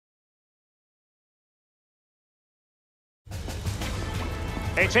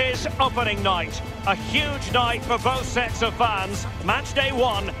It is opening night, a huge night for both sets of fans. Match day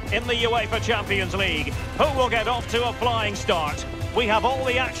one in the UEFA Champions League. Who will get off to a flying start? We have all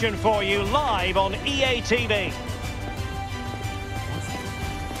the action for you live on EA TV.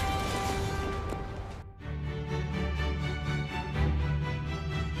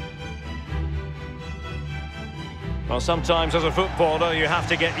 Well, sometimes as a footballer you have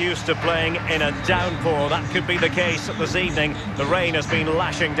to get used to playing in a downpour. That could be the case this evening. The rain has been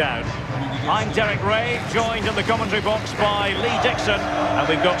lashing down. I'm Derek Ray, joined in the commentary box by Lee Dixon, and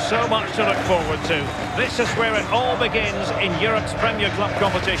we've got so much to look forward to. This is where it all begins in Europe's Premier Club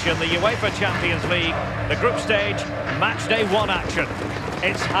competition, the UEFA Champions League, the group stage, match day one action.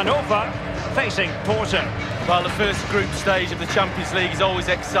 It's Hannover facing Porto. Well, the first group stage of the Champions League is always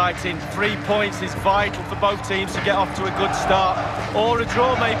exciting. 3 points is vital for both teams to get off to a good start. Or a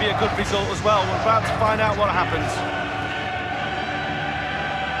draw may be a good result as well. We're about to find out what happens.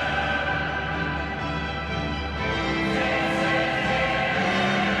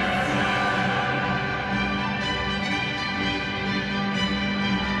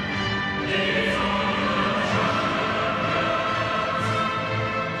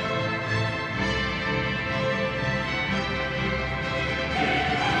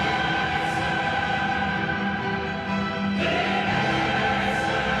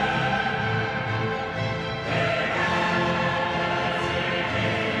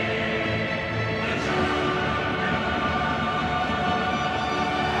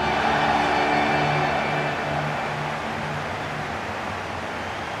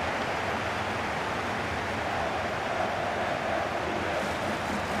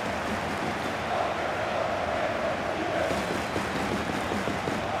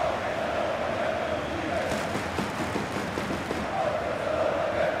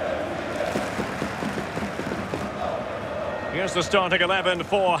 Here's the starting 11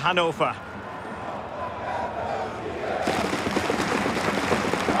 for Hannover.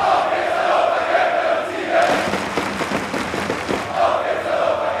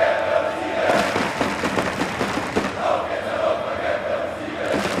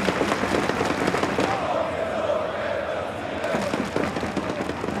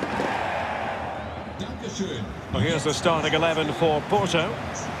 Well, here's the starting 11 for Porto.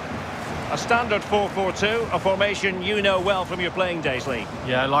 A standard 4-4-2, a formation you know well from your playing days, Lee.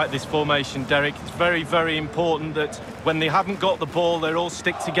 Yeah, I like this formation, Derek. It's very, very important that when they haven't got the ball, they all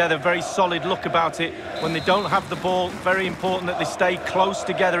stick together. Very solid look about it. When they don't have the ball, very important that they stay close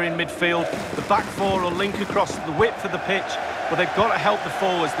together in midfield. The back four will link across the width of the pitch, but they've got to help the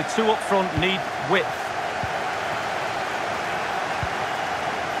forwards. The two up front need width.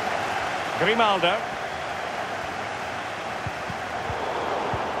 Grimaldo.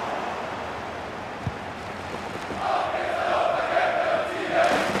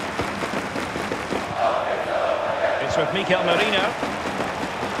 With Mikel Merino.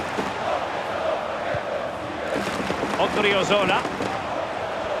 Odriozola.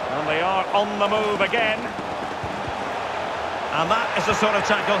 And they are on the move again. And that is the sort of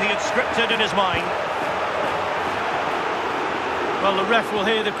tackle he had scripted in his mind. Well, the ref will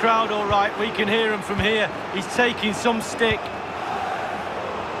hear the crowd all right. We can hear him from here. He's taking some stick.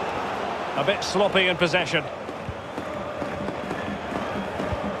 A bit sloppy in possession.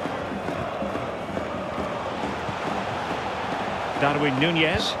 Darwin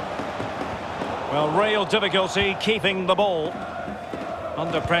Nunez. Well, real difficulty keeping the ball.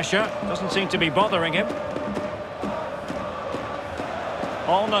 Under pressure, doesn't seem to be bothering him.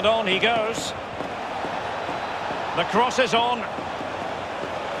 On and on he goes. The cross is on.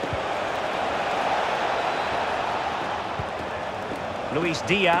 Luis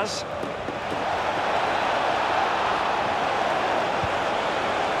Diaz.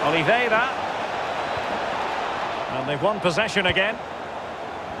 Oliveira. And they've won possession again.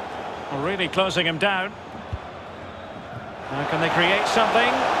 Really closing him down. Now can they create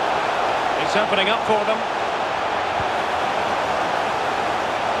something? It's opening up for them.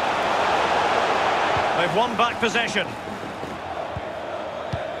 They've won back possession.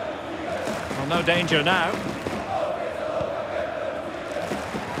 Well, no danger now.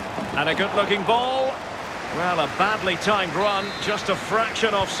 And a good-looking ball. Well, a badly timed run, just a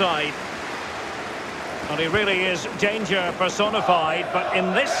fraction offside. And he really is danger personified, but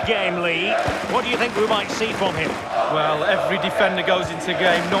in this game, Lee, what do you think we might see from him? Well, every defender goes into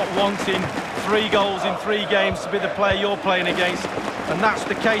game not wanting 3 goals in 3 games to be the player you're playing against, and that's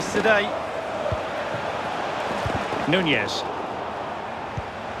the case today. Nunez.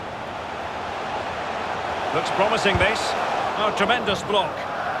 Looks promising, this. Oh, tremendous block.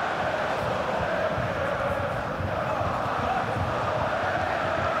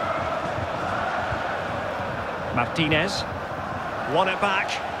 Martinez. Won it back.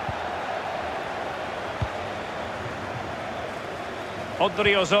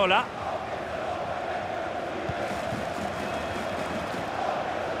 Odriozola.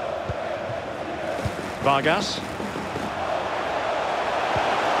 Vargas.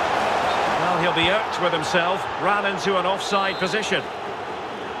 Well, he'll be irked with himself. Ran into an offside position.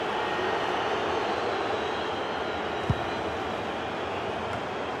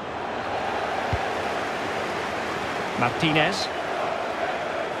 Martinez.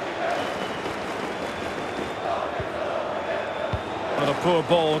 Well, a poor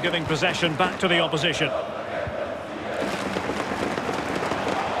ball giving possession back to the opposition.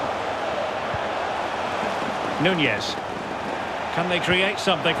 Nunez. Can they create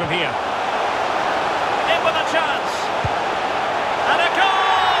something from here? In with a chance. And a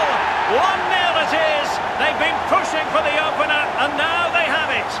goal! 1-0 it is. They've been pushing for the opener, and now they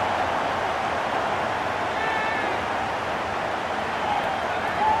have it.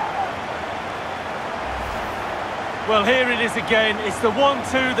 Well, here it is again. It's the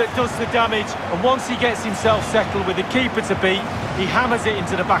 1-2 that does the damage, and once he gets himself settled with the keeper to beat, he hammers it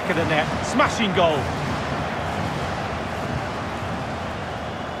into the back of the net. Smashing goal.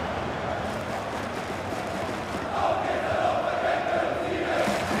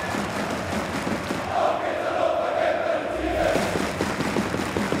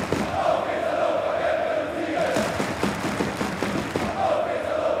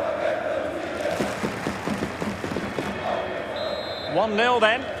 One 1-0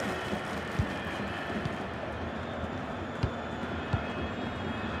 then.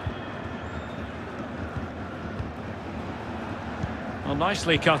 Well,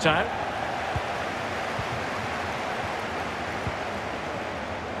 nicely cut out.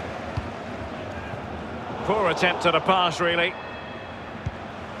 Poor attempt at a pass, really.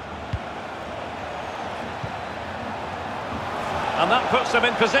 And that puts them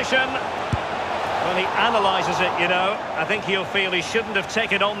in position. Well, he analyses it, you know. I think he'll feel he shouldn't have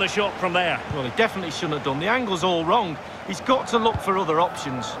taken on the shot from there. Well, he definitely shouldn't have done. The angle's all wrong. He's got to look for other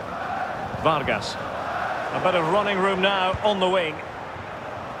options. Vargas. A bit of running room now on the wing.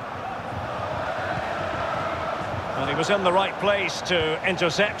 Well, he was in the right place to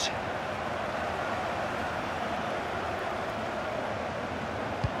intercept.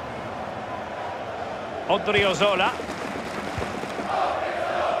 Odriozola.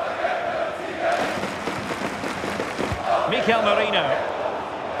 Mikel Merino.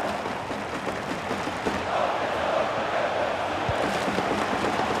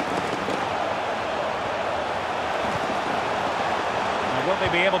 Now, will they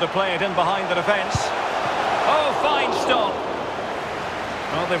be able to play it in behind the defence? Oh, fine stop.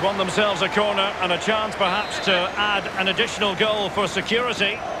 Well, they've won themselves a corner and a chance perhaps to add an additional goal for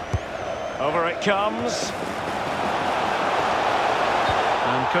security. Over it comes.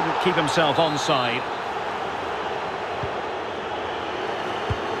 And couldn't keep himself onside.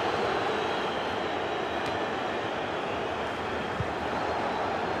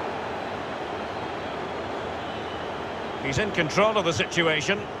 He's in control of the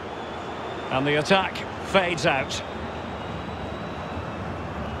situation. And the attack fades out.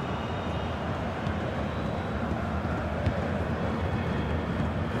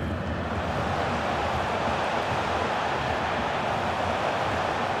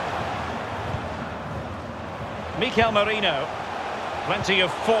 Mikel Merino. Plenty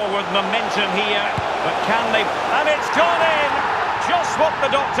of forward momentum here. But can they... And it's gone in! Just what the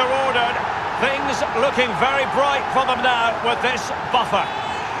doctor ordered. Things looking very bright for them now with this buffer.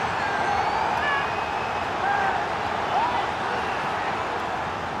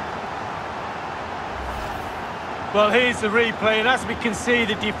 Well, here's the replay, and as we can see,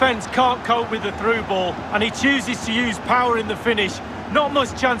 the defence can't cope with the through ball, and he chooses to use power in the finish. Not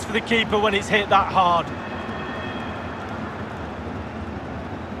much chance for the keeper when it's hit that hard.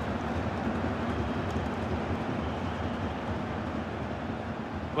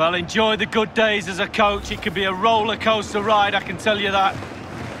 Well, enjoy the good days as a coach. It can be a roller coaster ride, I can tell you that.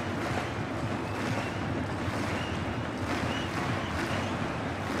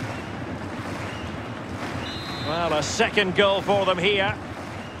 Well, a second goal for them here.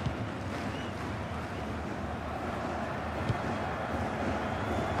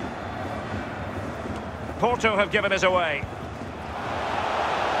 Porto have given us away.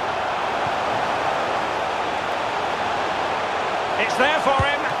 It's there for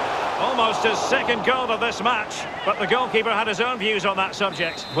him. Almost his second goal of this match, but the goalkeeper had his own views on that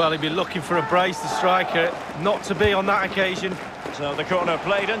subject. Well, he'd be looking for a brace, the striker, not to be on that occasion. So the corner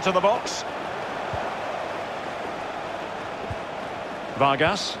played into the box.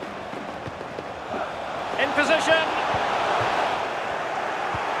 Vargas. In in position.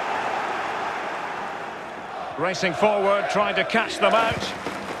 Racing forward, trying to catch them out.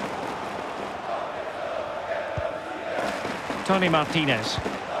 Tony Martinez.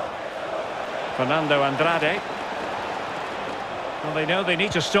 Fernando Andrade. Well, they know they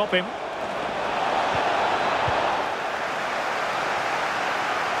need to stop him.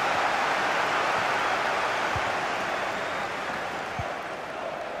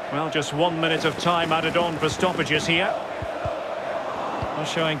 Well, just 1 minute of time added on for stoppages here. Well,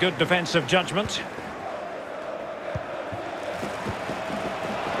 showing good defensive judgment.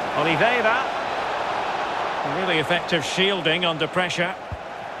 Oliveira. Really effective shielding under pressure.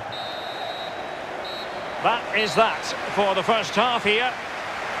 That is that for the first half here.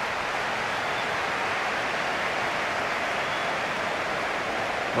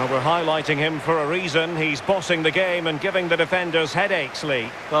 Well, we're highlighting him for a reason. He's bossing the game and giving the defenders headaches, Lee.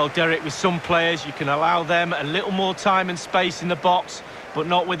 Well, Derek, with some players, you can allow them a little more time and space in the box, but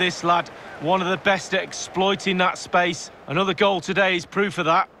not with this lad. One of the best at exploiting that space. Another goal today is proof of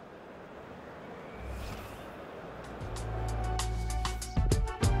that.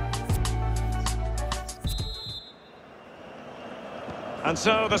 And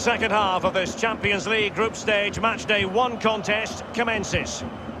so the second half of this Champions League group stage matchday 1 contest commences.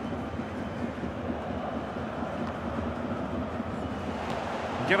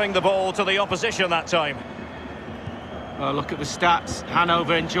 Giving the ball to the opposition that time. Well, look at the stats.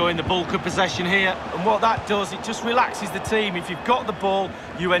 Hannover enjoying the bulk of possession here. And what that does, it just relaxes the team. If you've got the ball,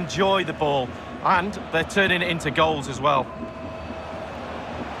 you enjoy the ball. And they're turning it into goals as well.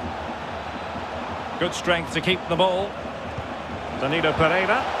 Good strength to keep the ball. Danilo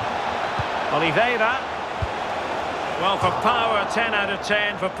Pereira. Oliveira. Well, for power, 10 out of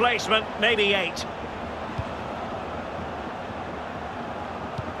 10. For placement, maybe 8.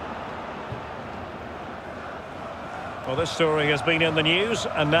 Well, this story has been in the news,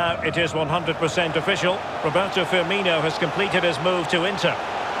 and now it is 100% official. Roberto Firmino has completed his move to Inter.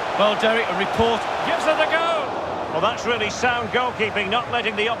 Well, Derek, a report Gives it a go! Well, that's really sound goalkeeping, not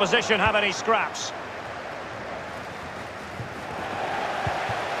letting the opposition have any scraps.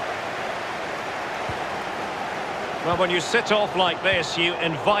 Well, when you sit off like this, you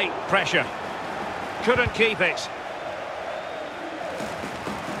invite pressure. Couldn't keep it.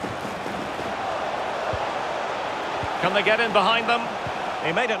 Can they get in behind them?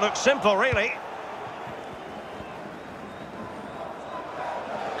 He made it look simple, really.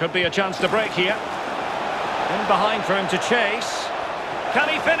 Could be a chance to break here. In behind for him to chase. Can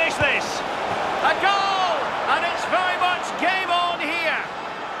he finish this? A goal! And it's very much game on here.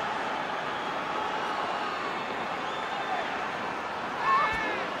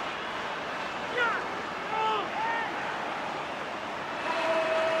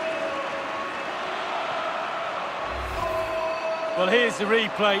 Well, here's the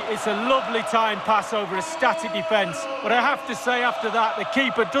replay. It's a lovely time pass over a static defence. But I have to say, after that, the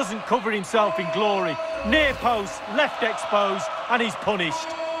keeper doesn't cover himself in glory. Near post, left exposed, and he's punished.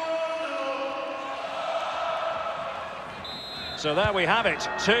 So there we have it,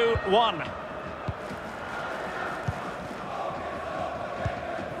 2-1.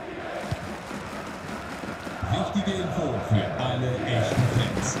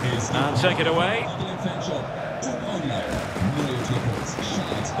 And take it away.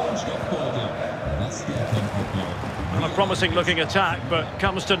 Well, a promising looking attack, but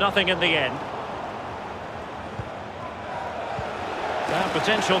comes to nothing in the end.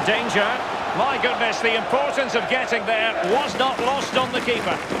 Potential danger. My goodness, the importance of getting there was not lost on the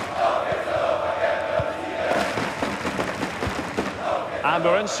keeper. And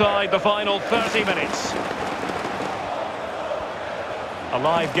we're inside the final 30 minutes. A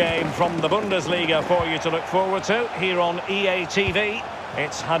live game from the Bundesliga for you to look forward to here on EA TV.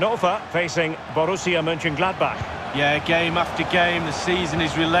 It's Hannover facing Borussia Mönchengladbach. Yeah, game after game, the season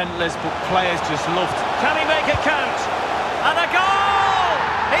is relentless, but players just love to... Can he make it count? And a goal!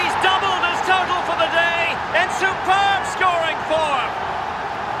 He's doubled his total for the day in superb scoring form.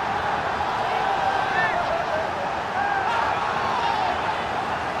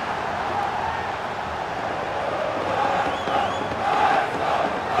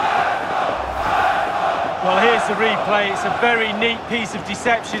 Well, here's the replay. It's a very neat piece of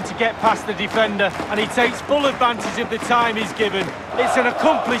deception to get past the defender, and he takes full advantage of the time he's given. It's an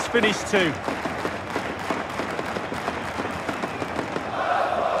accomplished finish too.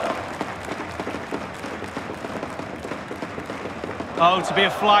 Oh, to be a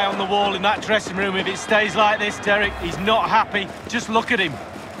fly on the wall in that dressing room if it stays like this, Derek. He's not happy. Just look at him.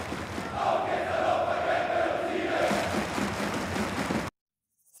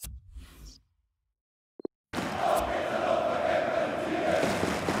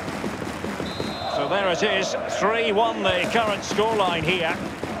 it is. 3-1 the current scoreline here.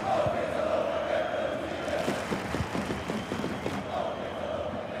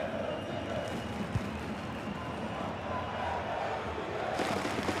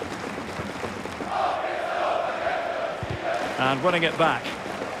 And winning it back.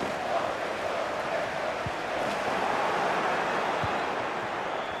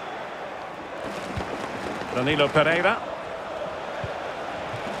 Danilo Pereira.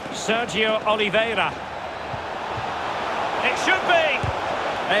 Sergio Oliveira. It should be!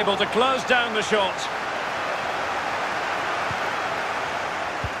 Able to close down the shot.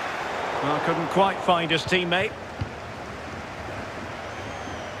 Well, couldn't quite find his teammate.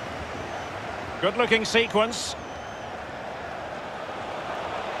 Good-looking sequence.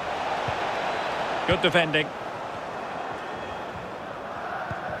 Good defending.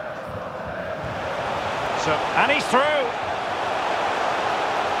 And he's through.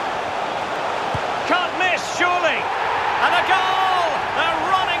 Can't miss, surely. And a goal! They're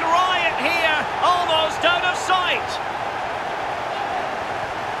running riot here, almost out of sight.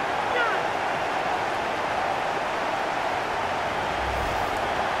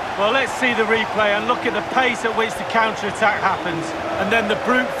 Well, let's see the replay and look at the pace at which the counter-attack happens. And then the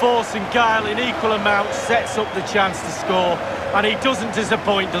brute force and guile in equal amounts sets up the chance to score. And he doesn't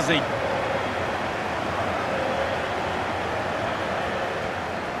disappoint, does he?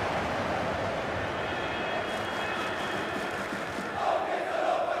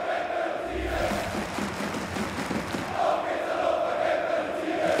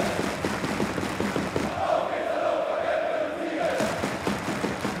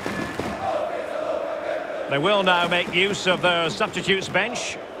 They will now make use of their substitutes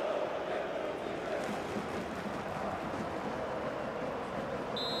bench.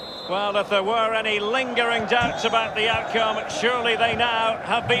 Well, if there were any lingering doubts about the outcome, surely they now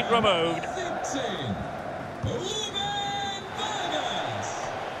have been removed.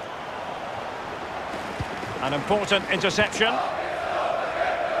 An important interception.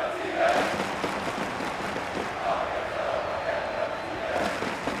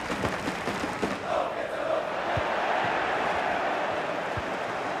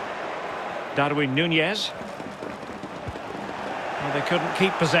 Darwin Núñez. Well, they couldn't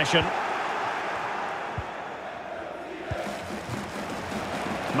keep possession.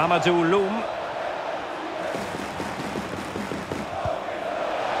 Mamadou Loum.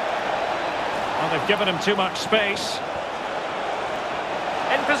 Well, they've given him too much space.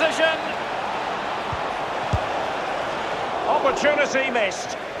 In position. Opportunity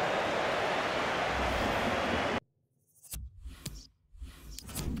missed.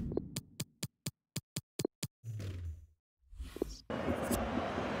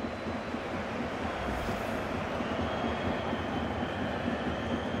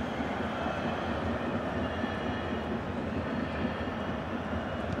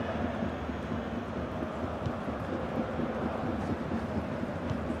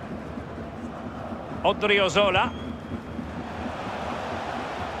 Odriozola.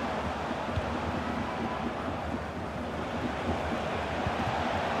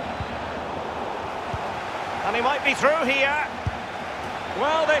 And he might be through here.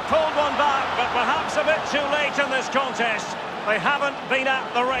 Well, they pulled one back, but perhaps a bit too late in this contest. They haven't been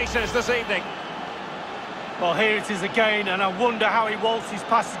at the races this evening. Well, here it is again, and I wonder how he waltzes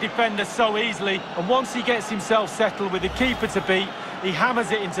past the defender so easily. And once he gets himself settled with the keeper to beat, he hammers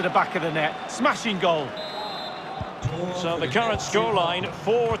it into the back of the net. Smashing goal. So the current scoreline,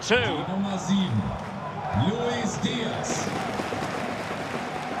 4-2. Luis Diaz.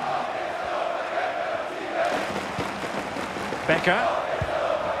 Becker.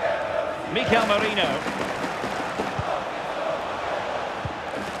 Mikel Merino.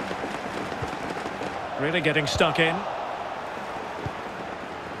 Really getting stuck in.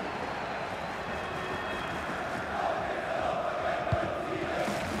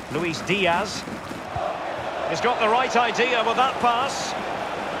 Luis Diaz. He's got the right idea with that pass.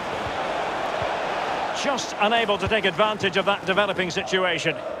 Just unable to take advantage of that developing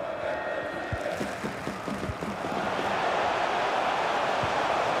situation.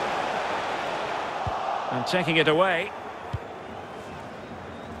 And taking it away.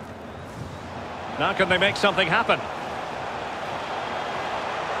 Now can they make something happen?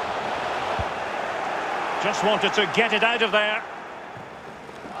 Just wanted to get it out of there.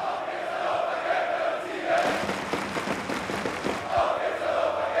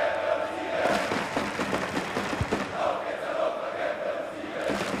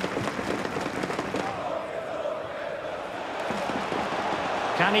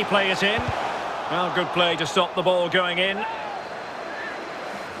 Can he play it in? Well, good play to stop the ball going in.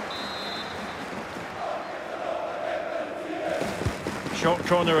 Short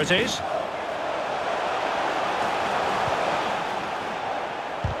corner it is.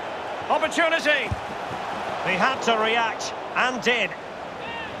 Opportunity! He had to react, and did.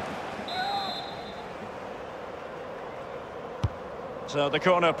 So the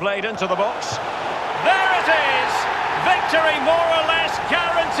corner played into the box. There it is! Victory more or less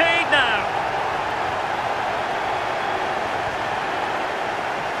guaranteed now.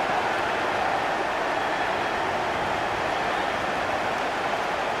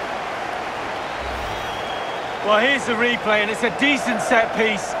 Well, here's the replay, and it's a decent set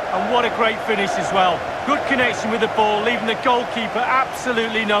piece, and what a great finish as well. Good connection with the ball, leaving the goalkeeper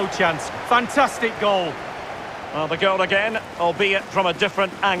absolutely no chance. Fantastic goal. Well, the goal again, albeit from a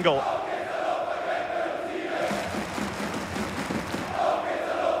different angle.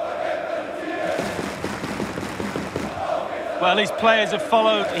 Well, his players have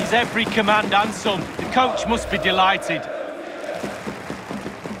followed his every command and some. The coach must be delighted.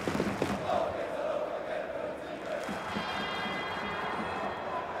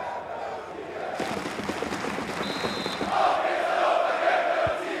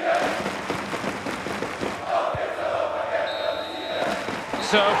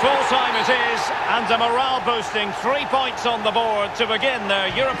 So full-time it is, and a morale-boosting 3 points on the board to begin their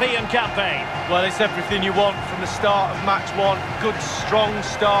European campaign. Well, it's everything you want from the start of match one. Good, strong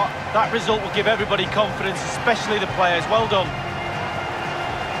start. That result will give everybody confidence, especially the players. Well done.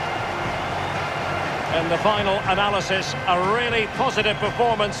 In the final analysis, a really positive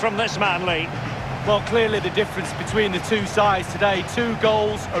performance from this man, Lee. Well, clearly the difference between the two sides today. 2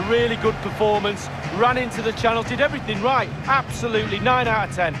 goals, a really good performance, ran into the channel, did everything right. Absolutely, 9 out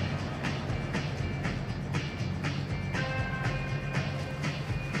of 10.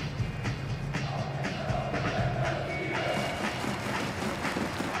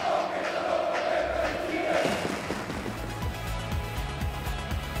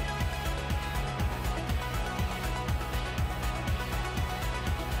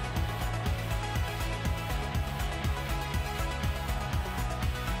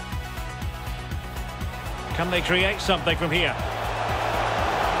 Can they create something from here?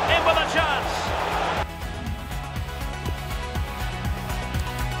 In with a chance!